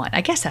drink one.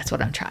 I guess that's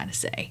what I'm trying to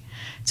say.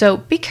 So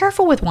be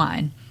careful with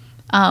wine.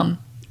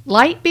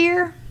 Light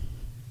beer,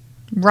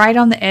 right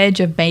on the edge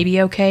of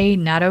maybe okay,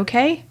 not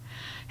okay.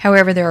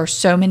 However, there are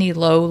so many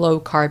low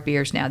carb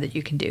beers now that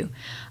you can do.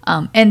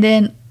 And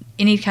then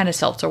any kind of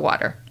seltzer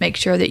water. Make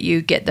sure that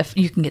you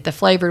can get the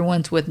flavored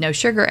ones with no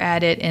sugar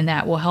added, and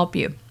that will help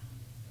you.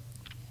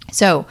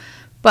 So,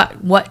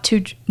 but what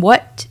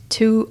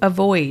to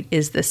avoid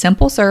is the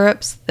simple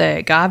syrups,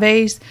 the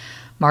agaves,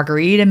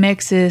 margarita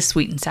mixes,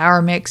 sweet and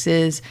sour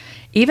mixes,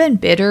 even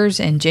bitters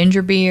and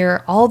ginger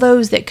beer, all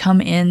those that come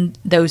in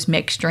those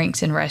mixed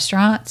drinks in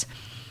restaurants.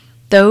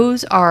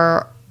 Those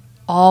are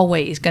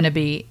always going to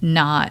be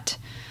not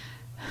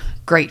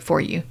great for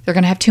you. They're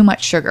going to have too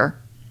much sugar.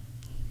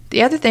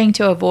 The other thing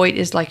to avoid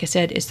is, like I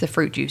said, is the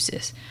fruit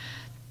juices.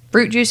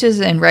 Fruit juices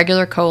and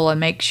regular cola.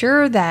 Make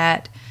sure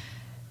that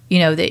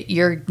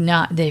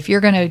that if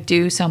you're going to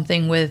do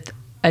something with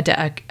a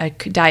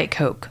Diet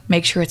Coke,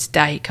 make sure it's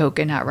Diet Coke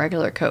and not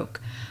regular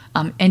Coke.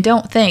 And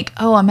don't think,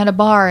 oh, I'm at a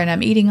bar and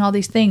I'm eating all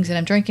these things and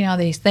I'm drinking all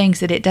these things,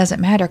 that it doesn't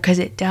matter, because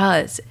it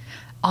does.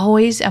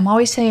 I'm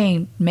always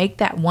saying, make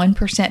that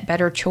 1%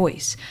 better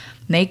choice.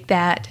 Make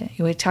that,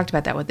 we talked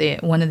about that with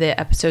one of the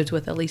episodes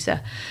with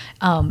Elisa.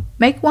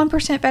 Make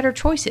 1% better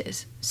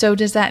choices. So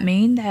does that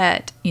mean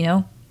that,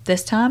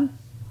 this time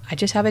I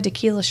just have a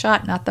tequila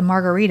shot, not the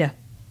margarita?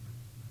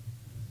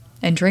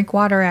 And drink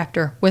water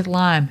after with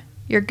lime.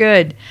 You're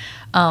good.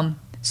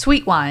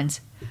 Sweet wines,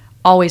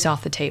 always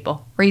off the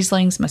table.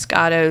 Rieslings,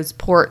 Moscatos,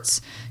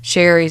 ports,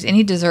 sherries,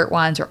 any dessert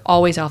wines are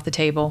always off the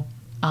table.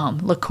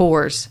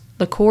 Liqueurs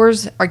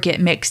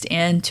get mixed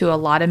into a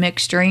lot of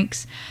mixed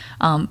drinks,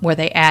 where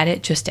they add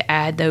it just to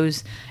add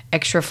those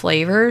extra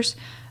flavors.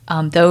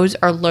 Those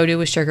are loaded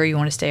with sugar. You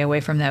want to stay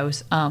away from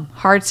those.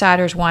 Hard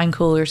ciders, wine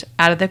coolers,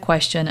 out of the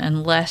question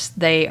unless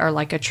they are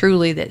like a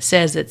Truly that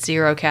says it's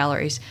 0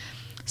 calories.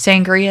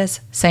 Sangrias,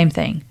 same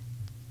thing.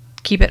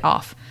 Keep it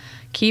off.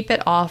 Keep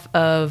it off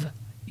of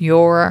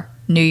your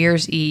New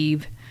Year's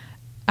Eve,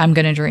 I'm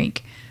going to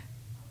drink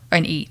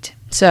and eat.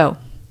 So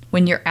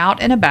when you're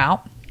out and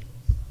about,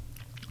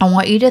 I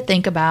want you to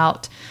think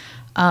about,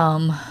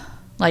 I'm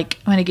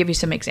going to give you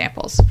some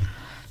examples.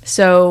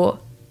 So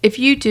if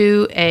you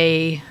do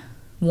a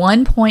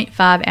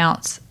 1.5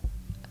 ounce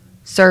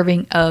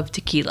serving of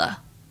tequila,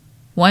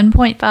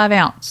 1.5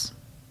 ounce,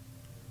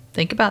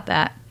 think about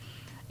that.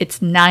 It's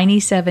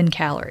 97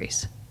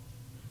 calories.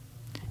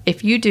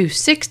 If you do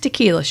 6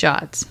 tequila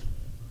shots,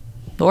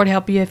 Lord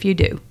help you if you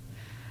do,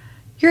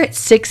 you're at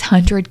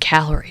 600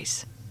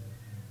 calories.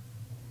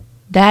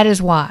 That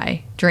is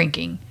why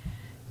drinking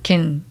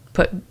can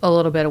put a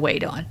little bit of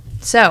weight on.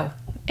 So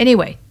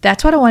anyway,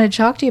 that's what I wanted to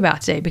talk to you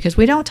about today, because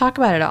we don't talk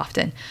about it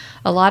often.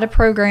 A lot of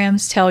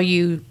programs tell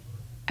you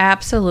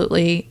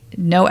absolutely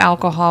no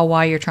alcohol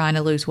while you're trying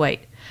to lose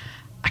weight.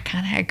 I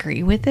kind of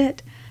agree with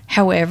it.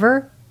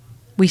 However,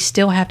 we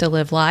still have to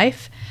live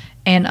life,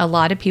 and a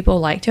lot of people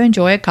like to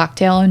enjoy a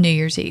cocktail on New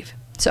Year's Eve.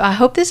 So I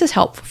hope this is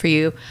helpful for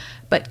you,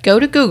 but go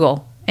to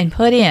Google and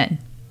put in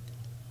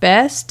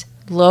best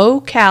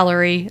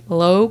low-calorie,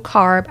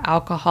 low-carb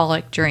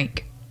alcoholic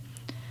drink.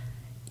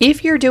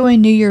 If you're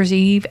doing New Year's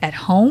Eve at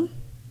home,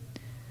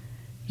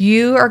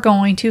 you are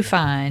going to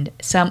find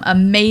some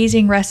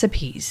amazing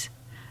recipes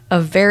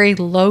of very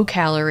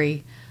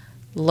low-calorie,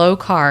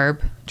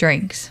 low-carb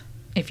drinks.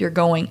 If you're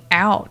going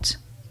out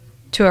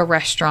to a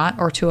restaurant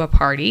or to a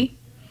party,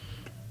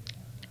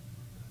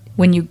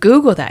 when you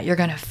Google that, you're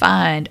going to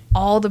find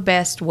all the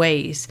best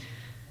ways,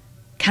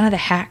 kind of the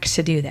hacks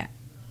to do that.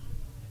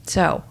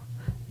 So,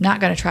 I'm not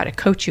going to try to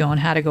coach you on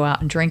how to go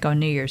out and drink on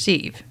New Year's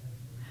Eve,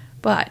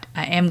 but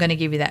I am going to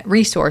give you that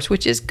resource,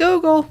 which is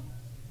Google.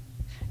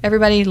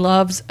 Everybody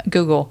loves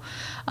Google,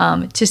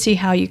 to see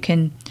how you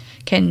can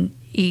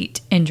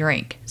eat and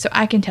drink. So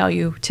I can tell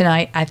you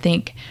tonight, I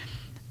think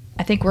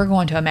we're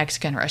going to a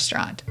Mexican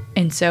restaurant,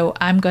 and so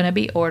I'm going to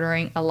be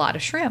ordering a lot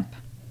of shrimp.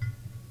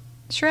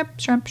 Shrimp.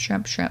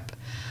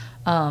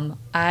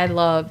 I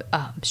love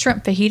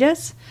shrimp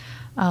fajitas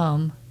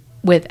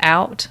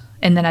without,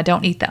 and then I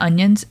don't eat the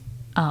onions,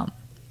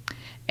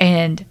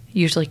 and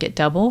usually get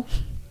double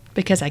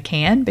because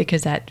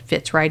that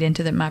fits right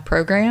into my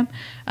program.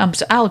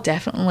 So I'll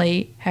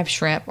definitely have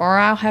shrimp, or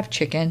I'll have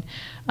chicken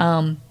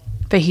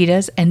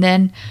fajitas. And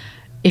then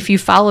if you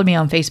follow me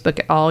on Facebook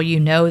at all, you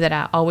know that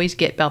I always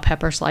get bell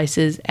pepper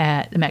slices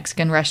at the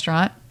Mexican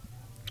restaurant.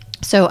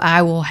 So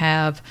I will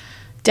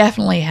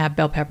definitely have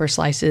bell pepper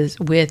slices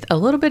with a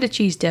little bit of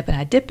cheese dip, and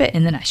I dip it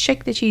and then I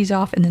shake the cheese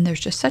off, and then there's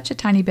just such a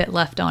tiny bit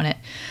left on it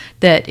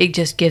that it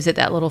just gives it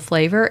that little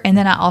flavor. And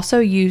then I also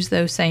use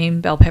those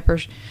same bell pepper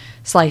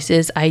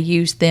slices. I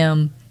use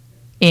them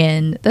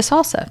in the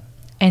salsa.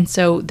 And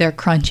so they're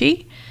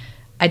crunchy.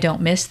 I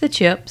don't miss the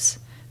chips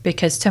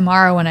because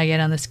tomorrow when I get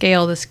on the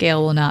scale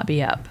will not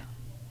be up.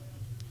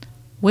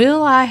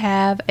 Will I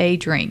have a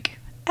drink?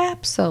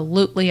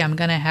 Absolutely. I'm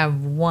going to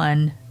have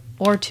one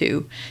or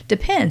two.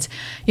 Depends.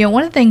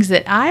 One of the things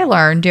that I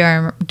learned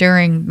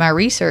during my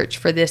research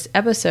for this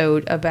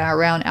episode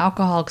around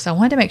alcohol, because I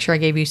wanted to make sure I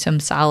gave you some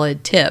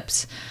solid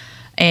tips,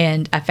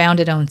 and I found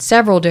it on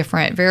several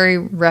different, very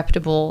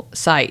reputable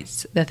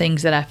sites, the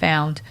things that I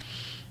found,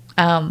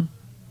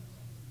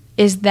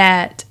 is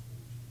that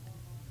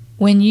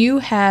when you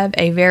have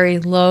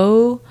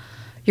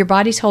your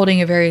body's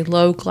holding a very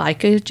low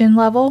glycogen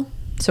level.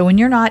 So when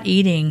you're not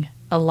eating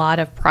a lot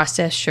of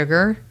processed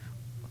sugar,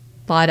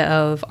 a lot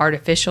of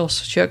artificial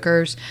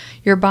sugars,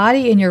 your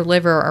body and your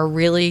liver are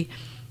really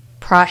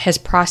has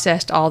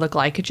processed all the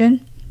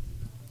glycogen.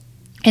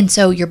 And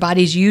so your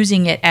body's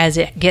using it as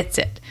it gets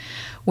it.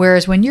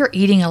 Whereas when you're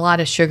eating a lot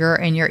of sugar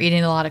and you're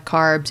eating a lot of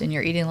carbs and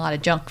you're eating a lot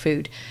of junk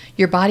food,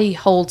 your body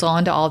holds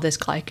on to all this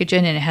glycogen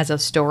and it has a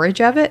storage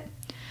of it.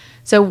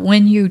 So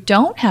when you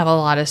don't have a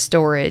lot of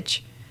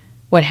storage,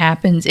 what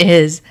happens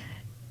is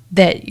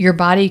that your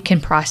body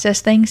can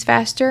process things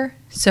faster.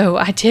 So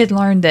I did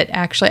learn that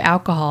actually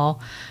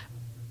alcohol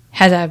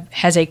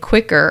has a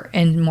quicker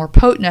and more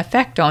potent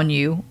effect on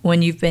you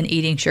when you've been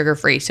eating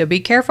sugar-free. So be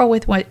careful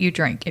with what you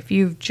drink. If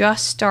you've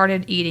just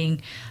started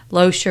eating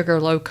low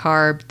sugar, low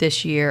carb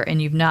this year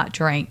and you've not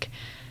drank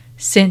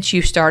since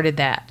you started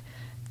that,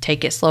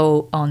 take it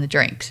slow on the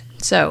drinks.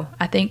 So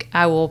I think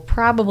I will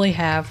probably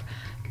have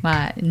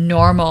my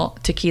normal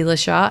tequila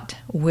shot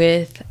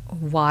with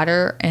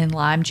water and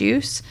lime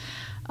juice.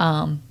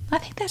 I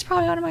think that's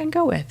probably what I'm going to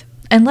go with.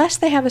 Unless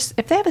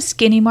if they have a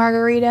skinny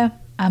margarita,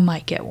 I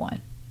might get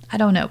one. I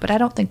don't know, but I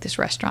don't think this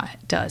restaurant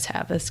does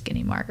have a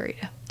skinny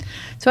margarita.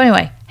 So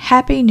anyway,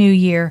 Happy New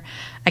Year.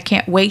 I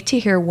can't wait to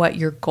hear what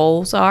your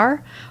goals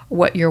are,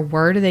 what your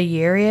word of the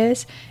year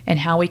is, and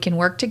how we can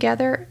work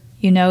together.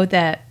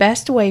 That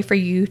best way for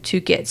you to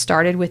get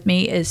started with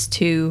me is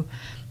to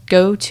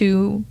go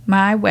to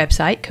my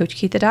website,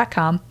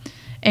 CoachKeitha.com,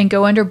 and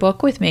go under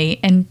Book with Me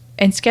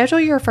and schedule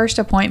your first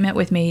appointment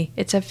with me.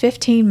 It's a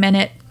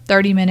 15-minute,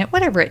 30-minute,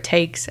 whatever it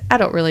takes. I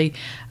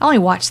only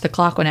watch the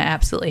clock when I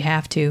absolutely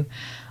have to.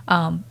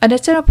 And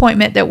it's an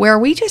appointment where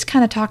we just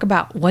kind of talk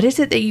about what is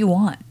it that you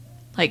want?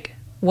 Like,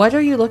 what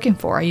are you looking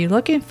for? Are you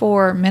looking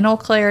for mental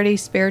clarity,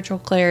 spiritual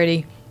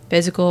clarity,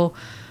 physical,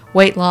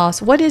 weight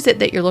loss? What is it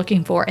that you're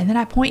looking for? And then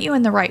I point you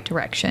in the right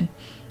direction.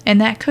 And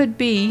that could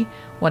be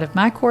one of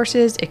my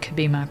courses, it could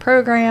be my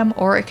program,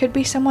 or it could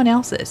be someone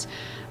else's.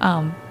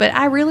 But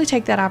I really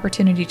take that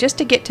opportunity just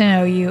to get to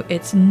know you.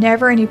 It's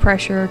never any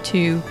pressure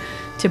to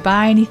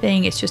buy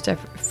anything. It's just a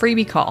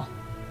freebie call.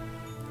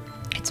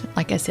 It's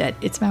like I said,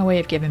 it's my way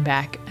of giving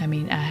back. I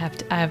mean,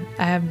 I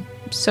am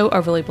so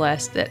overly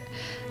blessed that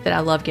I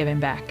love giving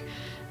back.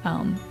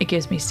 It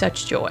gives me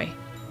such joy.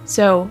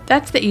 So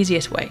that's the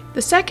easiest way.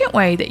 The second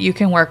way that you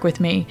can work with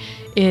me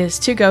is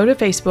to go to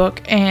Facebook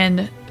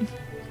and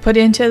put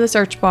into the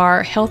search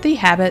bar Healthy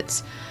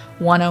Habits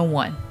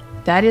 101.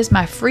 That is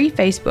my free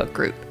Facebook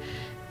group.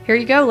 Here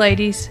you go,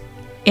 ladies.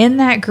 In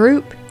that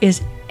group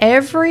is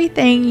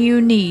everything you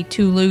need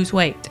to lose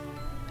weight.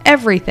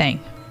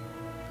 Everything.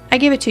 I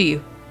give it to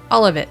you.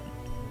 All of it.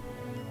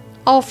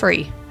 All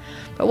free.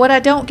 But what I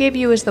don't give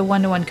you is the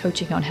one-to-one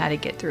coaching on how to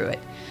get through it.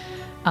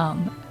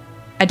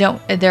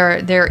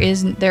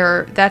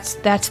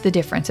 That's the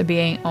difference of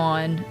being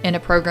in a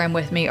program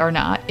with me or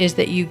not, is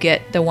that you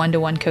get the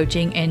one-to-one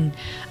coaching, and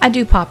I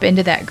do pop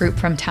into that group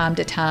from time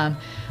to time.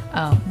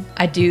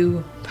 I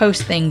do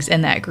post things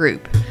in that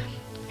group.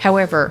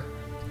 However,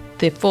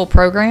 the full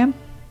program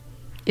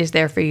is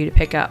there for you to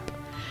pick up.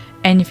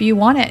 And if you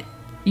want it,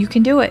 you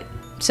can do it.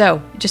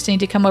 So you just need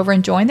to come over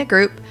and join the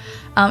group.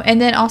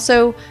 And then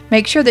also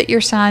make sure that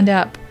you're signed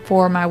up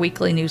for my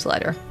weekly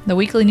newsletter. The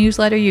weekly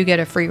newsletter, you get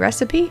a free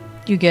recipe.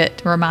 You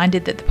get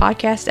reminded that the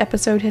podcast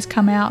episode has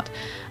come out.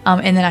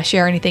 And then I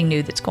share anything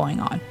new that's going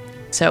on.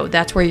 So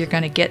that's where you're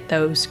going to get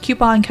those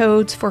coupon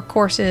codes for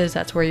courses.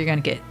 That's where you're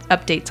going to get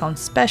updates on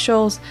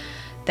specials,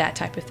 that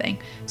type of thing.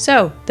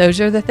 So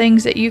those are the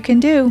things that you can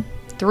do.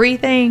 3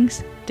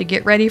 things to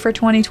get ready for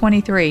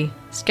 2023.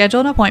 Schedule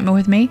an appointment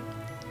with me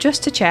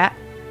just to chat.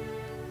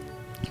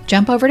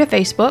 Jump over to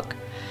Facebook.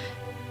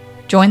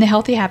 Join the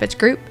Healthy Habits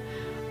group.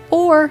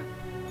 Or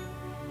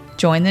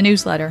join the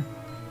newsletter.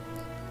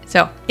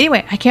 So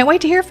anyway, I can't wait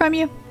to hear from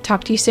you.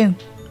 Talk to you soon.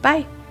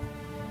 Bye.